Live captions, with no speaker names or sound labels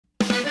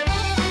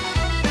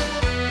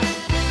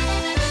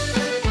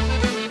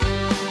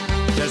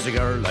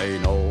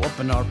line, oh, up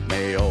in North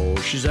Mayo.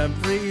 She's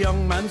every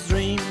young man's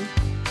dream.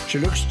 She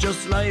looks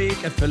just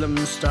like a film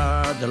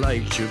star, the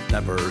like you've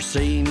never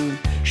seen.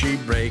 She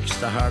breaks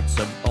the hearts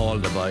of all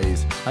the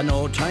boys, and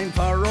no time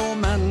for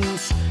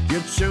romance.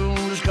 You'd soon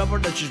discover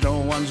that she's no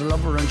one's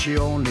lover and she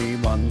only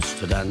wants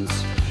to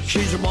dance.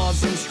 She's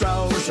waltzing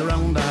Strauss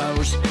around the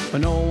house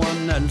when no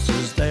one else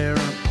is there.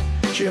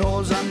 She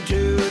holds on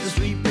to the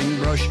sweeping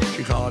brush,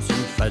 she calls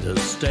him Fred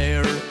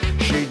Astaire.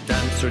 She'd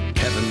dance with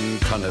Kevin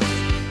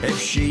Cunniffe if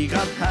she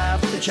got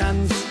half the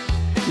chance.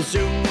 You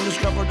soon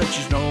discover that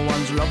she's no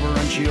one's lover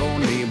and she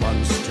only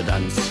wants to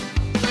dance.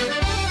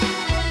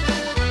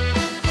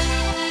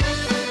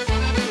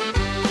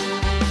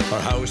 Her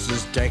house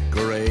is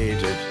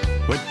decorated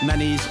with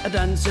many's a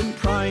dancing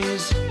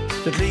prize.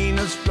 The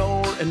cleanest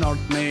floor in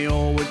North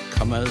Mayo would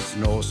come as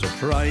no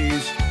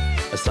surprise.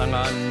 A song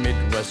on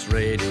Midwest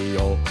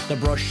radio, the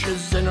brush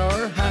is in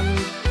her hand.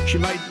 She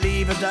might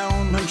leave it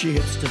down when she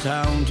hits the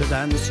town to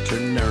dance to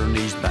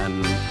Nerney's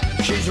band.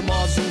 She's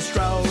waltzing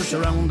Strauss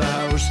around the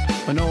house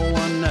when no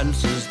one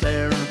else is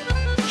there.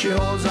 She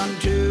holds on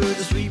to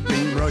the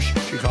sweeping brush,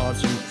 she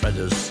calls him Fred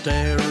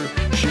Astaire.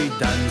 She'd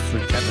dance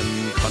with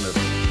Kevin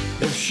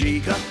Cunniffe if she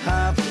got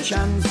half the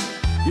chance.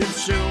 You'd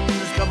soon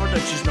discover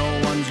that she's no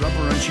one's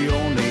lover and she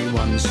only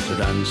wants to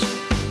dance.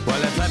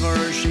 Well, if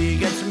ever she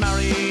gets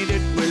married,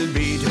 it will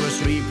be to a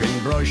sweeping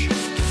brush.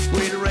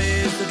 We'll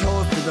raise the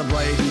toast to the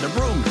bride and the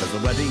groom, cause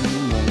the wedding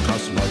won't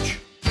cost much.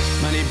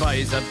 Many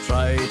boys have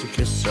tried to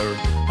kiss her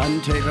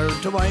and take her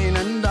to wine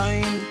and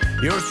dine.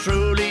 Yours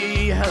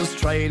truly has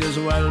tried as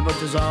well,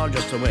 but it's all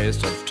just a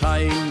waste of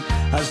time.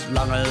 As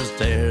long as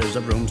there's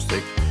a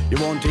broomstick, you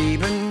won't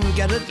even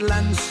get a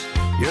glance.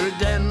 You'll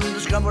then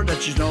discover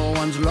that she's no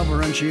one's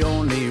lover and she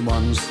only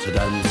wants to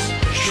dance.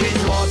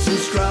 She's waltzing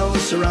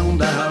Strauss around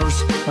the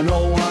house when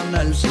no one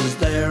else is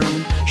there.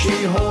 She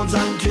holds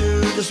on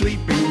to the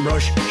sweeping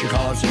brush, she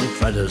calls him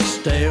Fred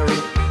Astaire.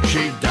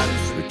 She'd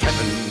dance with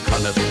Kevin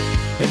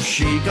Cunniffe if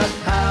she got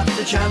half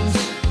the chance.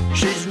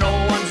 She's no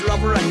one's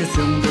lover and you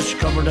soon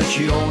discover that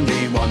she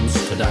only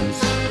wants to dance.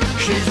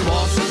 She's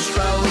waltzing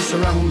Strauss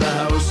around the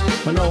house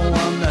when no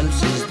one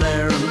else is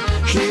there.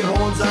 She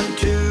holds on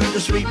to the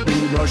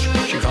sweeping brush,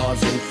 she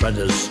calls him Fred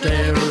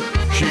Astaire.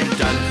 She'd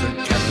dance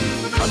with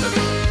Kevin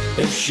Cunniffe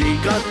if she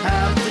got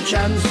half the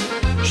chance.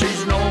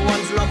 She's no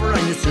one's lover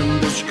and you soon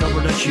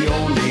discover that she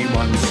only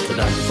wants to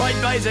dance. Fight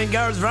boys and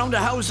girls round the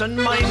house and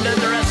mind the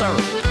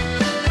dresser.